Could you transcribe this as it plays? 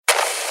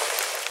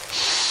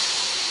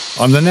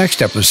on the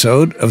next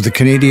episode of the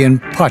Canadian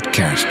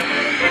Potcast.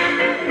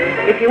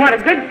 If you want a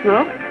good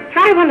smoke,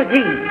 try one of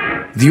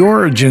these. The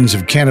origins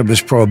of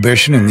cannabis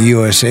prohibition in the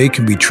USA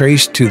can be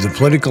traced to the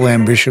political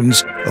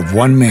ambitions of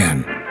one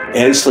man.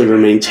 Anslinger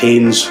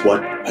maintains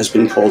what has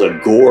been called a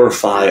gore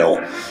file,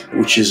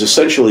 which is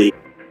essentially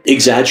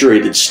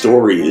exaggerated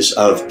stories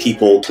of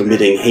people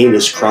committing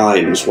heinous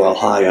crimes while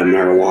high on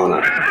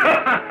marijuana.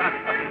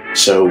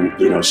 So,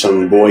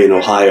 some boy in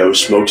Ohio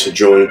smokes a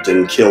joint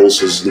and kills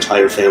his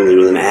entire family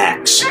with an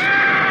axe.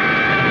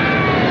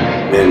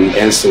 And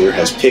Anslinger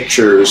has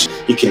pictures.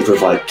 He can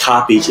provide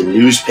copy to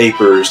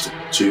newspapers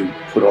to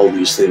put all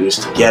these things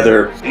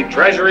together. The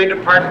Treasury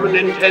Department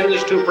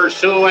intends to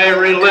pursue a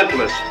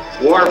relentless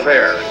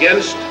warfare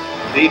against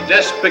the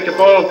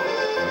despicable,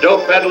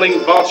 dope-peddling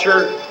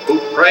vulture who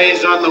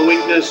preys on the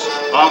weakness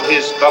of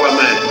his fellow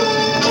man.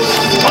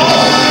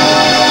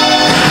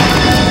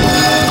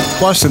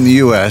 Plus, in the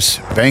U.S.,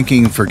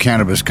 banking for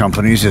cannabis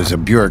companies is a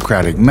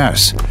bureaucratic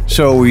mess,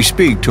 so we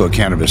speak to a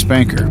cannabis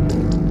banker.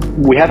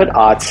 We have an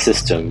odd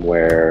system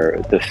where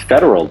the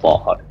federal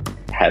law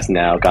has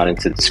now gone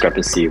into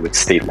discrepancy with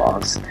state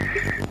laws.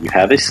 You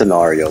have a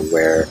scenario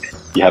where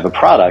you have a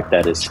product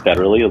that is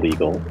federally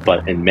illegal,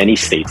 but in many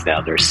states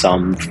now there's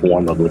some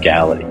form of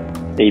legality.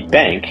 A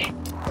bank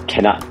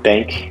cannot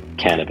bank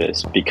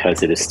cannabis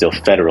because it is still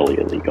federally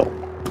illegal.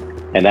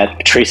 And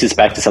that traces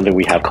back to something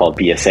we have called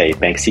BSA,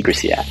 Bank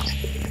Secrecy Act.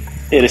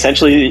 It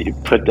essentially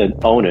put the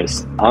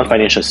onus on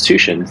financial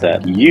institutions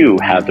that you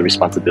have the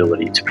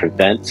responsibility to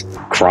prevent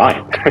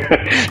crime,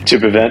 to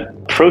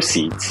prevent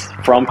proceeds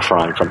from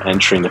crime from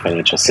entering the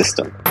financial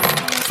system.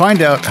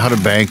 Find out how to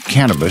bank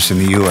cannabis in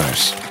the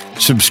U.S.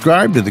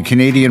 Subscribe to the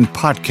Canadian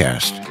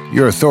Potcast,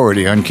 your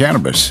authority on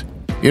cannabis,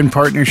 in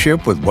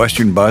partnership with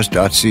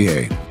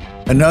westernbuzz.ca,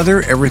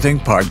 another Everything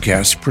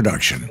Podcast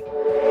production.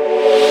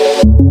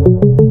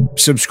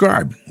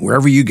 Subscribe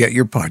wherever you get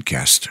your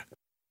podcast.